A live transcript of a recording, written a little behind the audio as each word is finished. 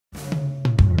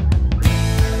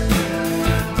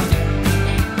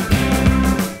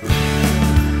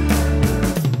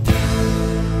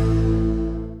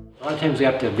times we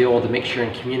have to be able to make sure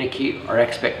and communicate our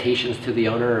expectations to the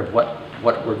owner of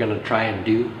what we're going to try and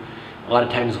do. A lot of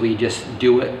times we just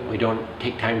do it. We don't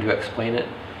take time to explain it.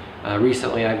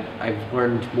 Recently, I've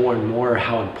learned more and more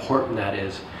how important that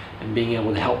is, and being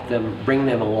able to help them, bring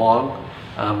them along.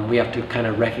 We have to kind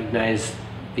of recognize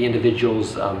the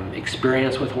individual's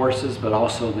experience with horses, but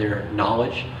also their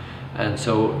knowledge. And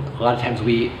so a lot of times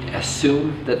we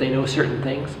assume that they know certain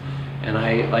things. And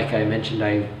like I mentioned,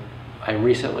 I'm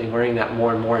recently learning that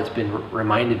more and more. It's been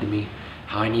reminded to me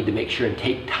how I need to make sure and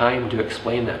take time to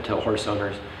explain that to horse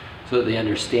owners so that they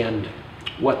understand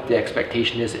what the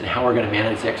expectation is and how we're going to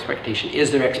manage the expectation.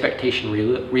 Is their expectation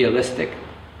realistic?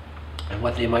 And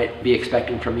what they might be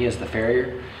expecting from me as the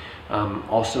farrier.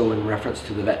 Also in reference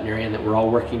to the veterinarian, that we're all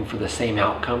working for the same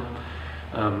outcome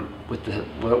with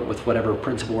whatever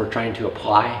principle we're trying to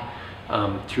apply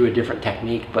through a different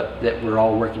technique, but that we're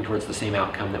all working towards the same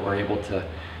outcome, that we're able to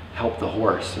help the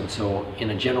horse. And so in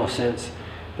a general sense,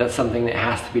 that's something that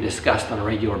has to be discussed on a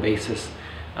regular basis.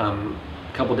 A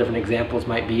couple different examples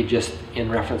might be just in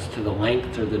reference to the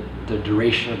length or the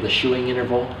duration of the shoeing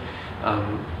interval.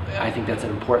 I think that's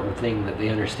an important thing, that they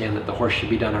understand that the horse should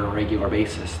be done on a regular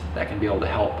basis. That can be able to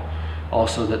help.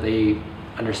 Also that they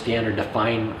understand or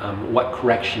define what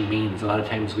correction means. A lot of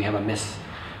times we have a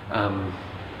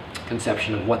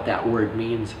misconception of what that word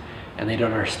means, and they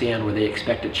don't understand where they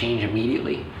expect a change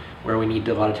immediately, where we need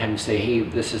to a lot of times say, hey,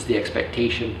 this is the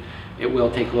expectation. It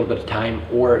will take a little bit of time,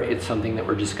 or it's something that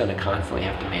we're just going to constantly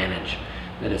have to manage.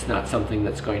 That it's not something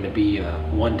that's going to be a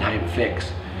one-time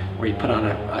fix, where you put on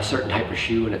a certain type of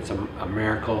shoe and it's a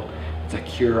miracle, it's a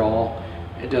cure-all.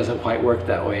 It doesn't quite work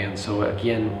that way. And so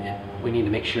again, we need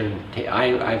to make sure, and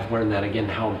I've learned that again,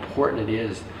 how important it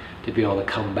is to be able to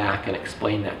come back and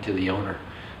explain that to the owner.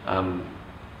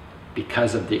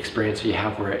 Because of the experience you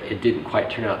have where it didn't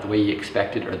quite turn out the way you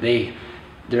expected, or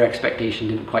their expectation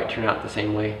didn't quite turn out the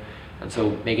same way. And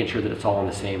so making sure that it's all on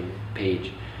the same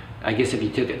page. I guess if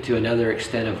you took it to another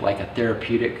extent of like a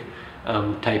therapeutic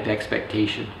type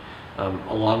expectation,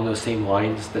 along those same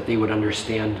lines, that they would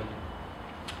understand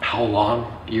how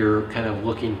long you're kind of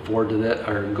looking forward to that,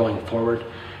 or going forward,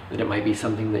 that it might be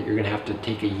something that you're going to have to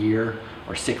take a year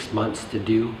or 6 months to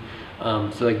do.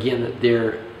 So again, that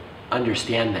they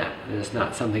understand that it's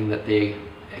not something that they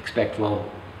expect, well,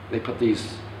 they put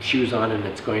these shoes on and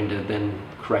it's going to then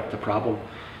correct the problem.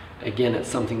 Again, it's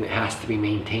something that has to be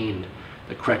maintained.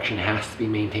 The correction has to be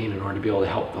maintained in order to be able to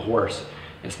help the horse.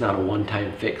 It's not a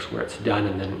one-time fix where it's done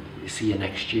and then you see you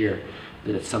next year.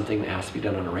 That it's something that has to be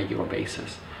done on a regular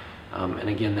basis. And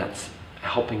again, that's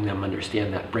helping them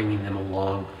understand that, bringing them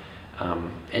along,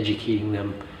 educating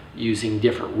them, using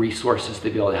different resources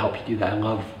to be able to help you do that. I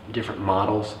love different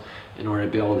models in order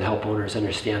to be able to help owners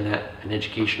understand that. An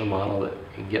educational model that you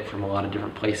can get from a lot of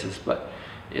different places, but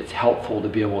it's helpful to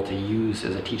be able to use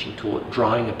as a teaching tool,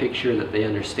 drawing a picture that they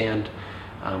understand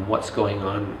what's going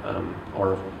on,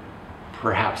 or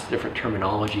perhaps different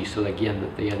terminology, so that, again,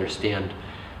 that they understand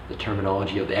the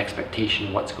terminology of the expectation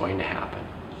of what's going to happen.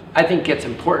 I think it's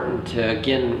important to,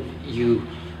 again, you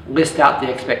list out the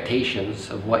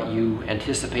expectations of what you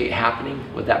anticipate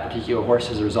happening with that particular horse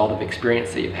as a result of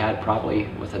experience that you've had probably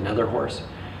with another horse,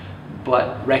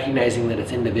 but recognizing that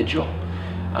it's individual.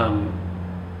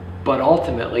 But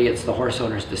ultimately it's the horse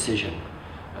owner's decision.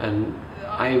 And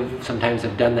I sometimes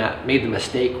have done that, made the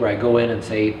mistake where I go in and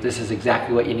say, this is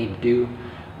exactly what you need to do,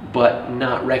 but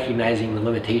not recognizing the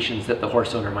limitations that the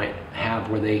horse owner might have,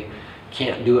 where they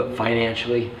can't do it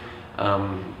financially.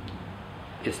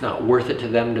 It's not worth it to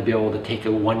them to be able to take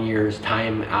a 1 year's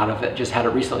time out of it. Just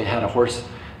recently had a horse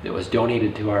that was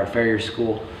donated to our farrier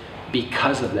school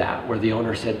because of that, where the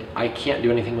owner said, I can't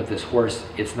do anything with this horse,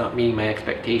 it's not meeting my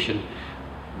expectation,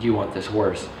 do you want this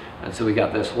horse? And so we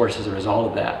got this horse as a result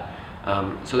of that.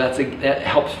 So that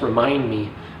helps remind me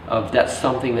of that's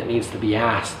something that needs to be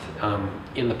asked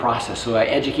in the process. So I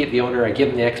educate the owner, I give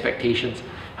them the expectations,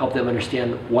 help them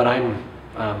understand what I'm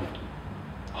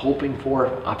hoping for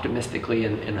optimistically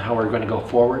and how we're going to go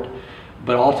forward.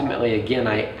 But ultimately, again,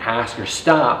 I ask, or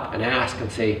stop and ask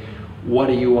and say, what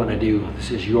do you want to do?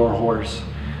 This is your horse.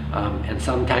 And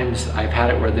sometimes I've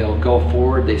had it where they'll go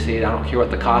forward, they say, I don't care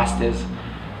what the cost is.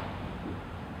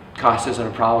 Cost isn't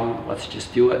a problem, let's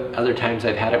just do it. Other times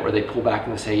I've had it where they pull back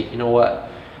and they say, you know what,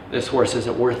 this horse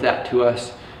isn't worth that to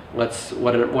us.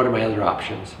 What are my other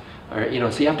options? Or,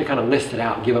 so you have to kind of list it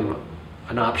out, give them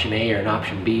an option A or an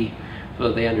option B, so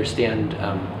that they understand,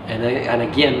 and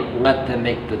again, let them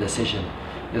make the decision.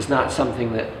 It's not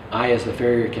something that I as the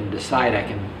farrier can decide. I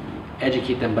can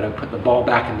educate them, but I put the ball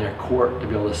back in their court to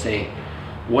be able to say,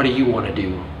 what do you want to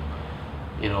do?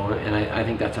 And I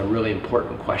think that's a really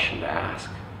important question to ask.